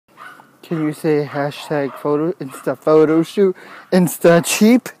Can you say hashtag photo, Insta photo shoot, Insta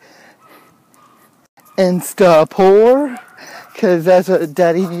cheap, Insta poor? Because that's what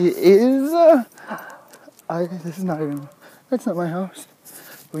daddy is. This is not even, that's not my house.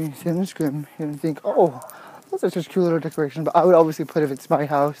 When you see on the screen, you're going to think, oh, those are such cute little decorations. But I would obviously put if it's my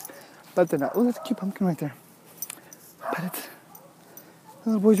house. But they're not. Oh, that's a cute pumpkin right there. But it's, the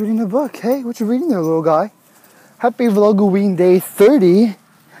little boy's reading a book. Hey, what you reading there, little guy? Happy Vlogoween day 30.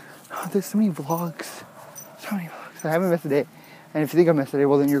 Oh, there's so many vlogs. So many vlogs. I haven't missed a day. And if you think I missed a day,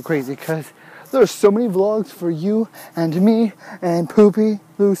 well then you're crazy. Because there are so many vlogs for you and me and Poopy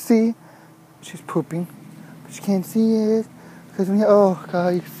Lucy. She's pooping. But you can't see it. Because when you, oh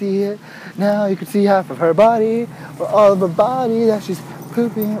God, you can see it. Now you can see half of her body. Or all of her body that she's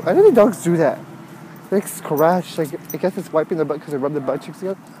pooping. Why do the dogs do that? They scratch. Like, I guess it's wiping their butt because they rub their butt cheeks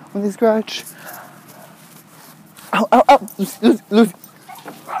together when they scratch. Ow, ow, ow. Lucy.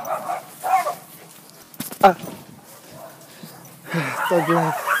 Ah. So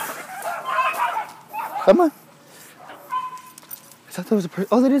good. Come on. I thought that was a person.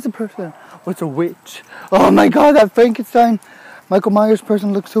 Oh, that is a person. Oh, it's a witch. Oh my God, that Frankenstein Michael Myers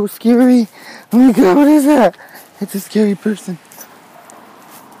person looks so scary. Oh my God, what is that? It's a scary person.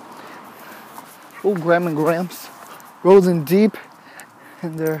 Oh, Graham and Gramps rolling deep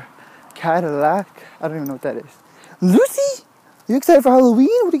in their Cadillac. I don't even know what that is. Lucy, are you excited for Halloween?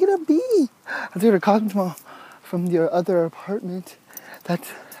 What are you gonna be? I have to get a costume tomorrow from your other apartment. That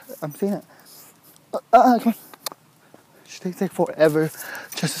I'm staying at. Come on. It takes like forever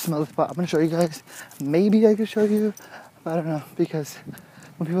just to smell the spot. I'm gonna show you guys. Maybe I could show you. I don't know, because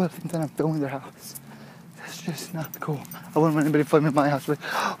when people think that I'm filming their house, that's just not cool. I wouldn't want anybody filming my house. But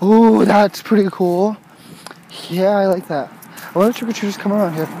oh, that's pretty cool. Yeah, I like that. I wonder if trick-or-treaters come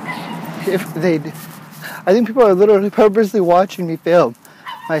around here. If they do. I think people are literally purposely watching me film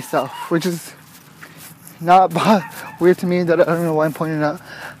myself, which is not weird to me. That I don't know why I'm pointing it out.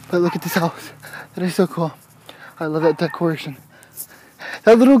 But look at this house. That is so cool. I love that decoration.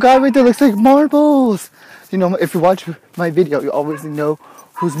 That little guy right there looks like marbles. You know, if you watch my video, you always know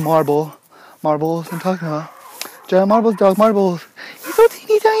who's marbles I'm talking about. Giant marbles, dog marbles. He's so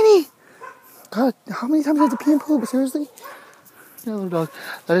teeny tiny. God, how many times do I have to pee and poop? Seriously? Yeah, little dog.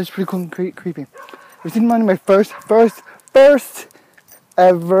 That is pretty cool and creepy. Have you seen one of my first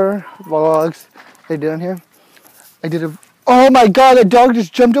ever vlogs I did on here? I did a... Oh my God, that dog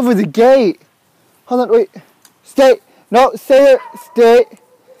just jumped over the gate. Hold on, wait. Stay. No, stay there.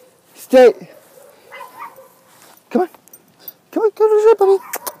 Stay. Come on. Come on, go to the puppy.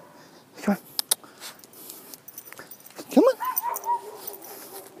 Come on. Come on.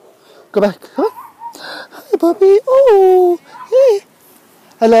 Go back. Come on. Hi, puppy. Oh, hey.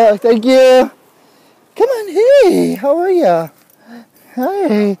 Hello, thank you. Come on, hey. How are ya?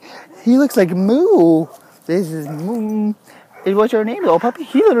 Hi. He looks like Moo. This is Moo. Hey, what's your name, little puppy?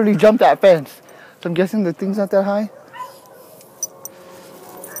 He literally jumped that fence. So I'm guessing the thing's not that high.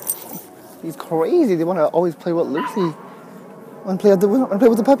 He's crazy. They want to always play with Lucy. Want to play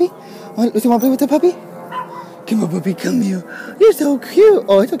with the puppy? Lucy, want to play with the puppy? Come on, puppy, come here. You're so cute.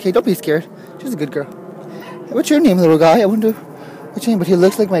 Oh, it's okay. Don't be scared. She's a good girl. What's your name, little guy? I wonder what's your name. But he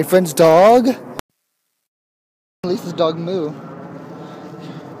looks like my friend's dog. Lisa's dog, Moo.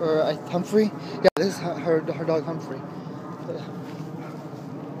 Or Humphrey. Yeah, this is her dog, Humphrey.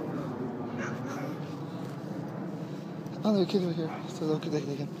 Oh, there are kids over here. So look at that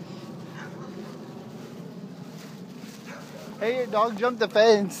again. Hey, your dog jumped the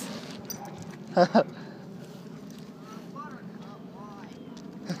fence.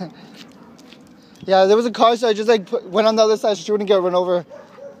 Yeah, there was a car, so I just went on the other side so she wouldn't get run over.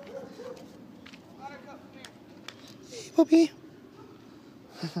 Hey, puppy.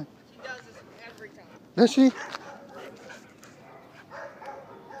 She does this every time. Does she?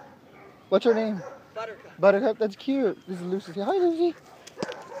 What's her name? Buttercup. Buttercup, that's cute. This is Lucy. Hi, Lucy.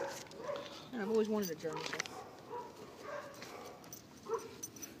 I've always wanted a German Shepherd.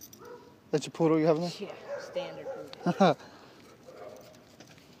 That's your poodle you have in there? Yeah, standard poodle.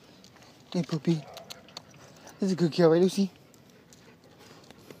 Hey, puppy. This is a good girl, right, Lucy?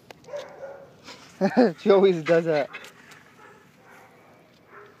 She always does that.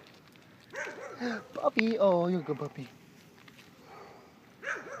 Puppy. Oh, you're a good puppy.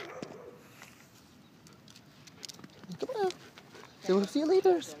 Come on. So we'll see you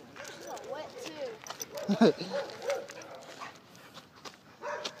later. It's wet too.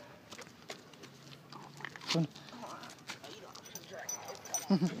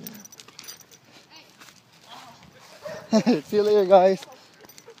 See you later, guys.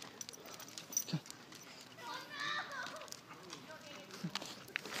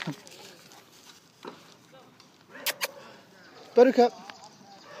 Buttercup.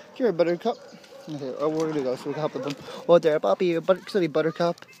 Come here, Buttercup. Okay, oh, where did it go? So we can help with them. Oh, there, Poppy, silly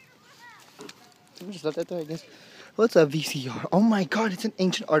Buttercup. Let me just let that there, I guess. What's a VCR? Oh my god, it's an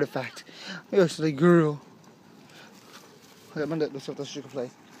ancient artifact. You're a silly girl. Okay, let's see if this she can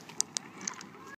play.